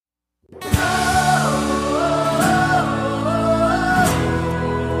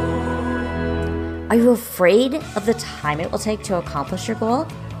Are you afraid of the time it will take to accomplish your goal?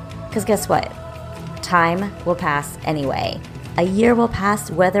 Because guess what? Time will pass anyway. A year will pass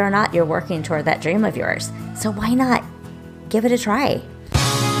whether or not you're working toward that dream of yours. So why not give it a try?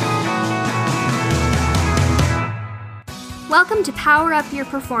 Welcome to Power Up Your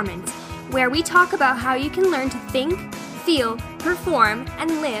Performance, where we talk about how you can learn to think, feel, perform,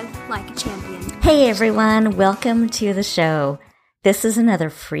 and live like a champion. Hey everyone, welcome to the show. This is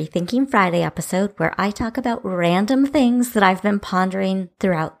another Free Thinking Friday episode where I talk about random things that I've been pondering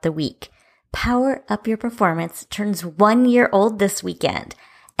throughout the week. Power Up Your Performance turns 1 year old this weekend,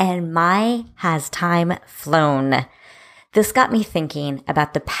 and has time flown. This got me thinking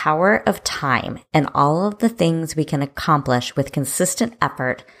about the power of time and all of the things we can accomplish with consistent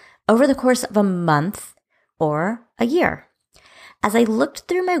effort over the course of a month or a year. As I looked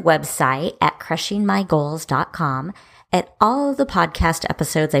through my website at crushingmygoals.com at all of the podcast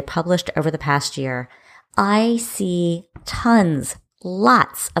episodes I published over the past year, I see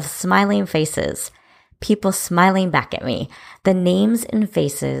lots of smiling faces, people smiling back at me, the names and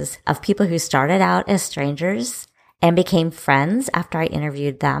faces of people who started out as strangers and became friends after I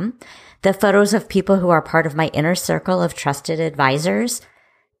interviewed them, the photos of people who are part of my inner circle of trusted advisors,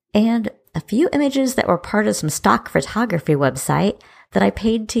 and a few images that were part of some stock photography website that I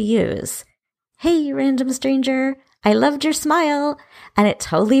paid to use. Hey, random stranger, I loved your smile, and it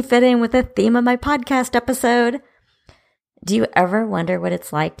totally fit in with the theme of my podcast episode. Do you ever wonder what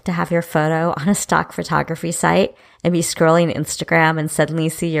it's like to have your photo on a stock photography site and be scrolling Instagram and suddenly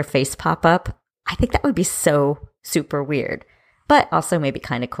see your face pop up? I think that would be so super weird, but also maybe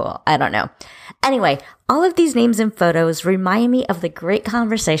kind of cool. I don't know. Anyway, all of these names and photos remind me of the great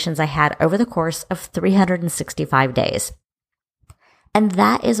conversations I had over the course of 365 days. And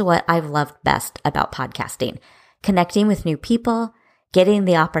that is what I've loved best about podcasting. Connecting with new people, getting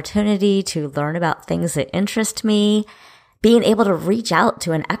the opportunity to learn about things that interest me, being able to reach out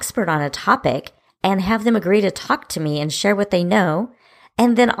to an expert on a topic and have them agree to talk to me and share what they know,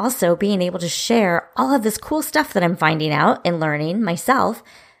 and then also being able to share all of this cool stuff that I'm finding out and learning myself,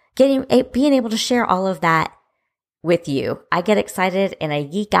 being able to share all of that with you. I get excited and I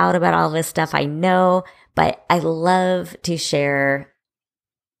geek out about all this stuff, I know, but I love to share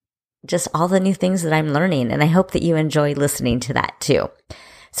just all the new things that I'm learning, and I hope that you enjoy listening to that too.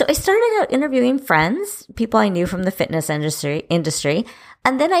 So I started out interviewing friends, people I knew from the fitness industry,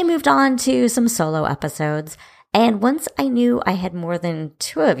 and then I moved on to some solo episodes. And once I knew I had more than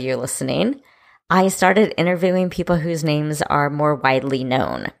 2 of you listening, I started interviewing people whose names are more widely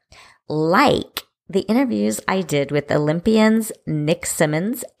known, like the interviews I did with Olympians Nick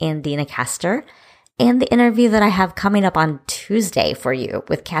Symmonds and Deena Kastor, and the interview that I have coming up on Tuesday for you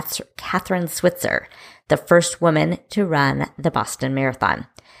with Kathrine Switzer, the first woman to run the Boston Marathon.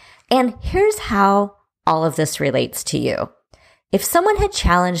 And here's how all of this relates to you. If someone had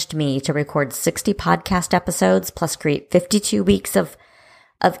challenged me to record 60 podcast episodes plus create 52 weeks of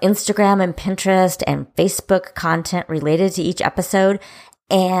Instagram and Pinterest and Facebook content related to each episode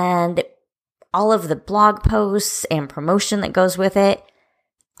and all of the blog posts and promotion that goes with it,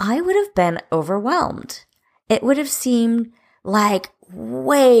 I would have been overwhelmed. It would have seemed like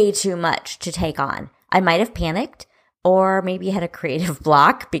way too much to take on. I might have panicked or maybe had a creative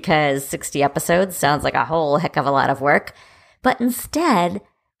block because 60 episodes sounds like a whole heck of a lot of work. But instead,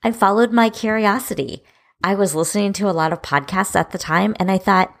 I followed my curiosity. I was listening to a lot of podcasts at the time, and I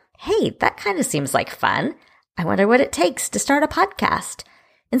thought, hey, that kind of seems like fun. I wonder what it takes to start a podcast.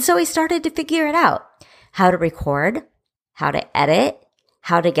 And so I started to figure it out. How to record, how to edit,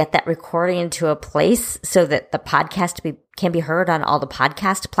 how to get that recording into a place so that the podcast can be heard on all the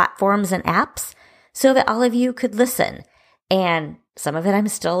podcast platforms and apps so that all of you could listen. And some of it I'm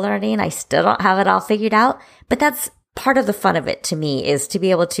still learning. I still don't have it all figured out, but that's part of the fun of it to me, is to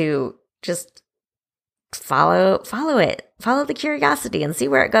be able to just follow the curiosity and see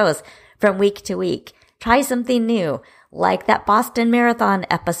where it goes from week to week. Try something new, like that Boston Marathon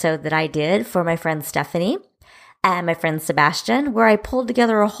episode that I did for my friend Stephanie and my friend Sebastian, where I pulled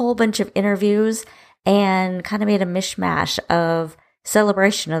together a whole bunch of interviews and kind of made a mishmash of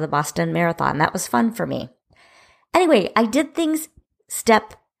celebration of the Boston Marathon. That was fun for me. Anyway, I did things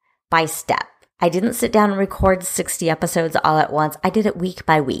step by step. I didn't sit down and record 60 episodes all at once. I did it week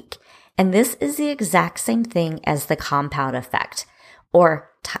by week. And this is the exact same thing as the compound effect, or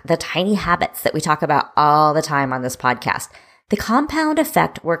the tiny habits that we talk about all the time on this podcast. The compound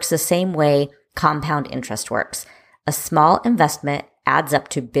effect works the same way compound interest works. A small investment adds up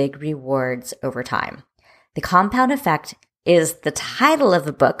to big rewards over time. The compound effect is the title of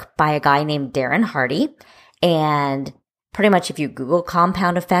the book by a guy named Darren Hardy, and Pretty much if you Google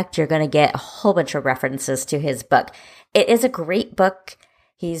compound effect, you're going to get a whole bunch of references to his book. It is a great book.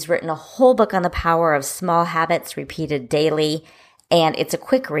 He's written a whole book on the power of small habits repeated daily, and it's a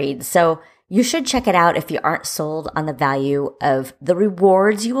quick read. So you should check it out if you aren't sold on the value of the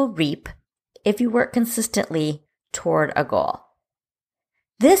rewards you will reap if you work consistently toward a goal.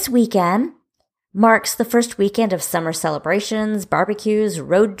 This weekend marks the first weekend of summer celebrations, barbecues,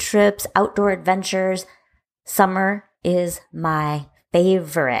 road trips, outdoor adventures. Summer is my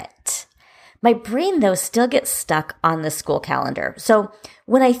favorite. My brain, though, still gets stuck on the school calendar. So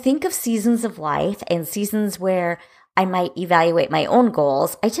when I think of seasons of life and seasons where I might evaluate my own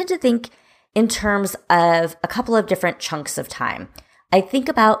goals, I tend to think in terms of a couple of different chunks of time. I think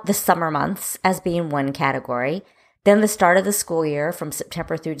about the summer months as being one category, then the start of the school year from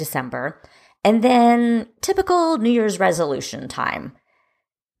September through December, and then typical New Year's resolution time.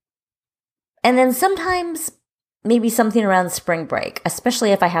 And then sometimes maybe something around spring break,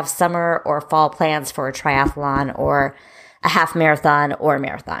 especially if I have summer or fall plans for a triathlon or a half marathon or a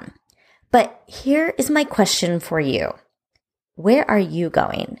marathon. But here is my question for you. Where are you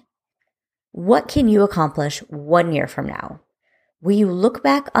going? What can you accomplish 1 year from now? Will you look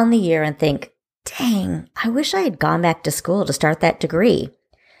back on the year and think, dang, I wish I had gone back to school to start that degree?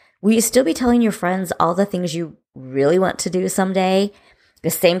 Will you still be telling your friends all the things you really want to do someday?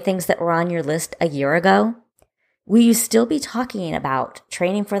 The same things that were on your list a year ago? Will you still be talking about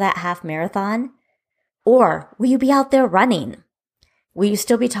training for that half marathon? Or will you be out there running? Will you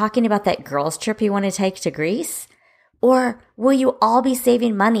still be talking about that girls' trip you want to take to Greece? Or will you all be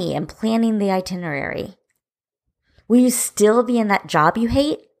saving money and planning the itinerary? Will you still be in that job you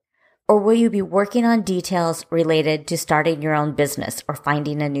hate? Or will you be working on details related to starting your own business or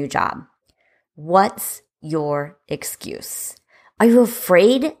finding a new job? What's your excuse? Are you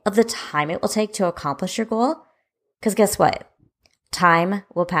afraid of the time it will take to accomplish your goal? Because guess what? Time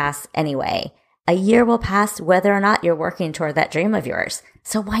will pass anyway. A year will pass whether or not you're working toward that dream of yours.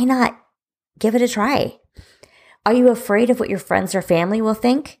 So why not give it a try? Are you afraid of what your friends or family will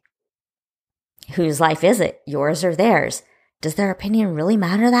think? Whose life is it? Yours or theirs? Does their opinion really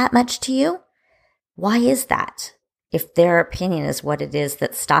matter that much to you? Why is that, if their opinion is what it is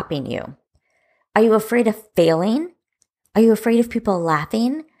that's stopping you? Are you afraid of failing? Are you afraid of people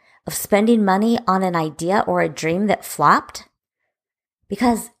laughing? Of spending money on an idea or a dream that flopped?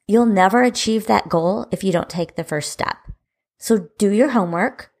 Because you'll never achieve that goal if you don't take the first step. So do your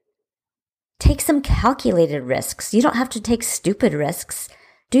homework. Take some calculated risks. You don't have to take stupid risks.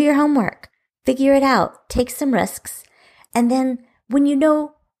 Do your homework. Figure it out. Take some risks. And then when you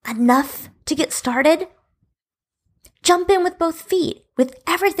know enough to get started, jump in with both feet, with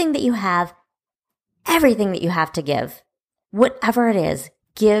everything that you have to give. Whatever it is,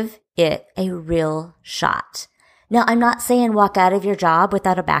 give it a real shot. Now, I'm not saying walk out of your job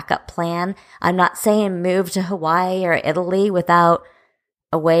without a backup plan. I'm not saying move to Hawaii or Italy without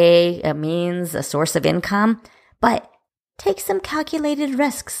a way, a means, a source of income, but take some calculated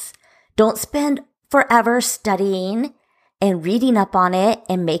risks. Don't spend forever studying and reading up on it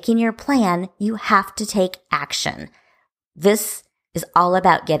and making your plan. You have to take action. This is all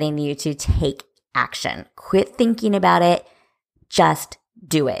about getting you to take action. Quit thinking about it. Just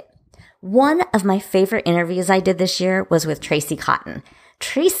do it. One of my favorite interviews I did this year was with Tracy Cotton.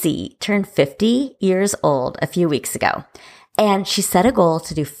 Tracy turned 50 years old a few weeks ago, and she set a goal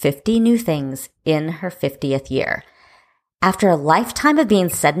to do 50 new things in her 50th year. After a lifetime of being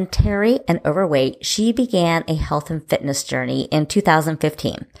sedentary and overweight, she began a health and fitness journey in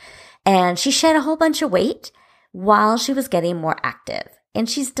 2015. And she shed a whole bunch of weight while she was getting more active. And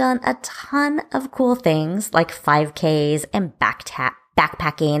she's done a ton of cool things like 5Ks and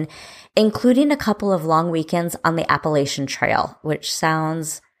backpacking, including a couple of long weekends on the Appalachian Trail, which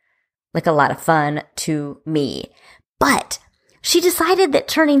sounds like a lot of fun to me. But she decided that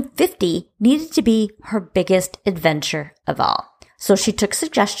turning 50 needed to be her biggest adventure of all. So she took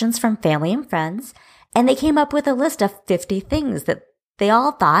suggestions from family and friends, and they came up with a list of 50 things that they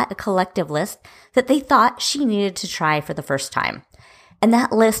all thought, a collective list, that they thought she needed to try for the first time. And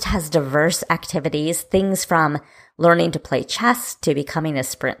that list has diverse activities, things from learning to play chess, to becoming a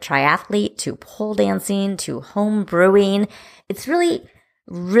sprint triathlete, to pole dancing, to home brewing. It's really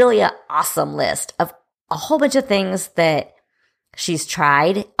an awesome list of a whole bunch of things that she's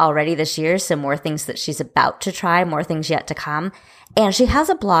tried already this year, some more things that she's about to try, more things yet to come. And she has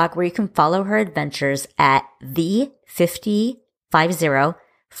a blog where you can follow her adventures at the50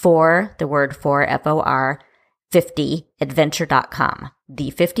 for the word for FOR 50adventure.com,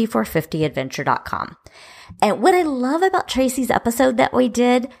 the5450adventure.com. And what I love about Tracy's episode that we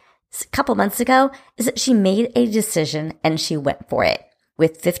did, a couple months ago is that she made a decision and she went for it.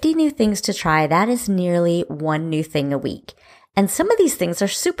 With 50 new things to try, that is nearly one new thing a week. And some of these things are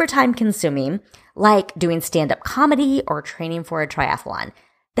super time consuming, like doing stand-up comedy or training for a triathlon.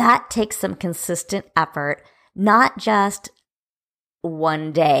 That takes some consistent effort, not just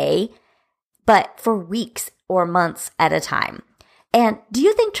one day, but for weeks or months at a time. And do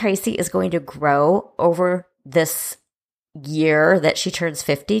you think Tracy is going to grow over this year that she turns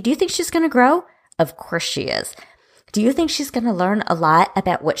 50? Do you think she's going to grow? Of course she is. Do you think she's going to learn a lot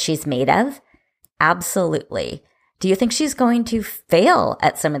about what she's made of? Absolutely. Do you think she's going to fail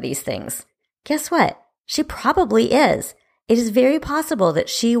at some of these things? Guess what? She probably is. It is very possible that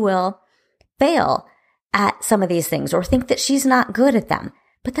she will fail at some of these things or think that she's not good at them.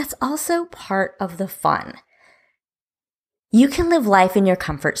 But that's also part of the fun. You can live life in your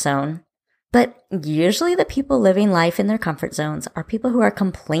comfort zone, but usually the people living life in their comfort zones are people who are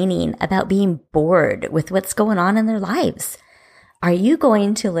complaining about being bored with what's going on in their lives. Are you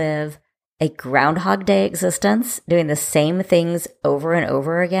going to live a Groundhog Day existence, doing the same things over and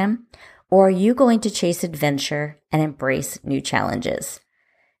over again? Or are you going to chase adventure and embrace new challenges?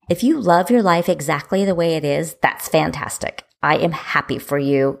 If you love your life exactly the way it is, that's fantastic. I am happy for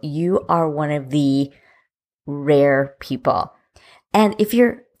you. You are one of the rare people. And if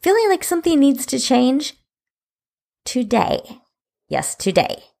you're feeling like something needs to change, today, yes,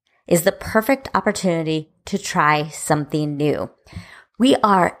 today is the perfect opportunity to try something new. We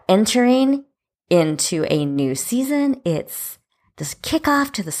are entering into a new season. It's this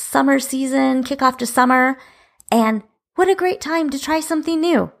kickoff to the summer season, kickoff to summer. And what a great time to try something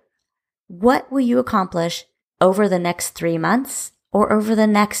new. What will you accomplish over the next 3 months or over the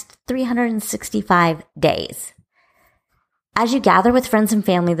next 365 days? As you gather with friends and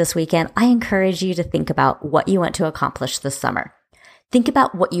family this weekend, I encourage you to think about what you want to accomplish this summer. Think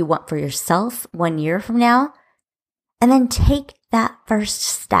about what you want for yourself 1 year from now, and then take that first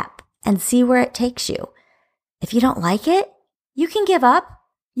step and see where it takes you. If you don't like it, you can give up.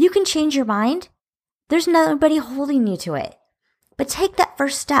 You can change your mind. There's nobody holding you to it. But take that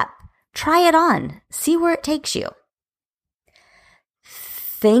first step. Try it on. See where it takes you.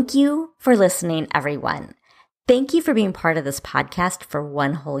 Thank you for listening, everyone. Thank you for being part of this podcast for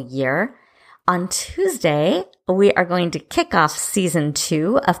 1 whole year. On Tuesday, we are going to kick off season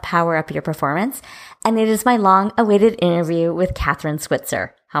 2 of Power Up Your Performance, and it is my long-awaited interview with Kathrine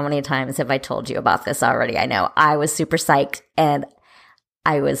Switzer. How many times have I told you about this already? I know. I was super psyched, and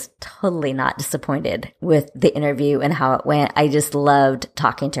I was totally not disappointed with the interview and how it went. I just loved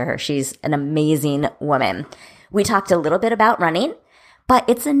talking to her. She's an amazing woman. We talked a little bit about running, but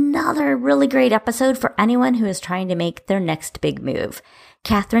it's another really great episode for anyone who is trying to make their next big move.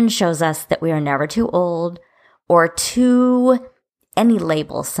 Kathrine shows us that we are never too old or too any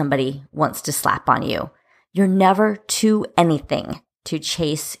label somebody wants to slap on you. You're never too anything to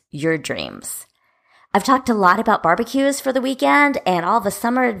chase your dreams. I've talked a lot about barbecues for the weekend and all the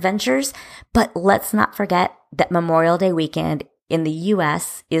summer adventures, but let's not forget that Memorial Day weekend in the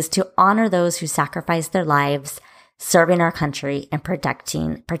U.S. is to honor those who sacrificed their lives serving our country and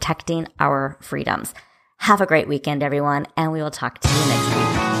protecting our freedoms. Have a great weekend, everyone, and we will talk to you next week.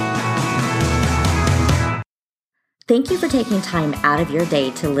 Thank you for taking time out of your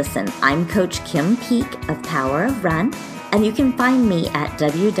day to listen. I'm Coach Kim Peek of Power of Run, and you can find me at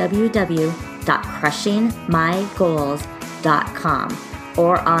www.crushingmygoals.com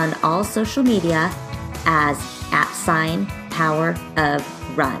or on all social media as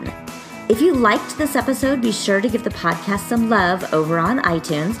 @PowerOfRun. If you liked this episode, be sure to give the podcast some love over on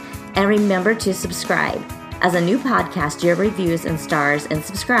iTunes, and remember to subscribe. As a new podcast, your reviews and stars and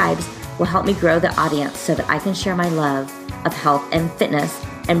subscribes will help me grow the audience so that I can share my love of health and fitness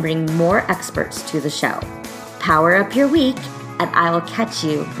and bring more experts to the show. Power up your week, and I will catch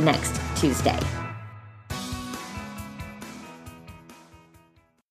you next Tuesday.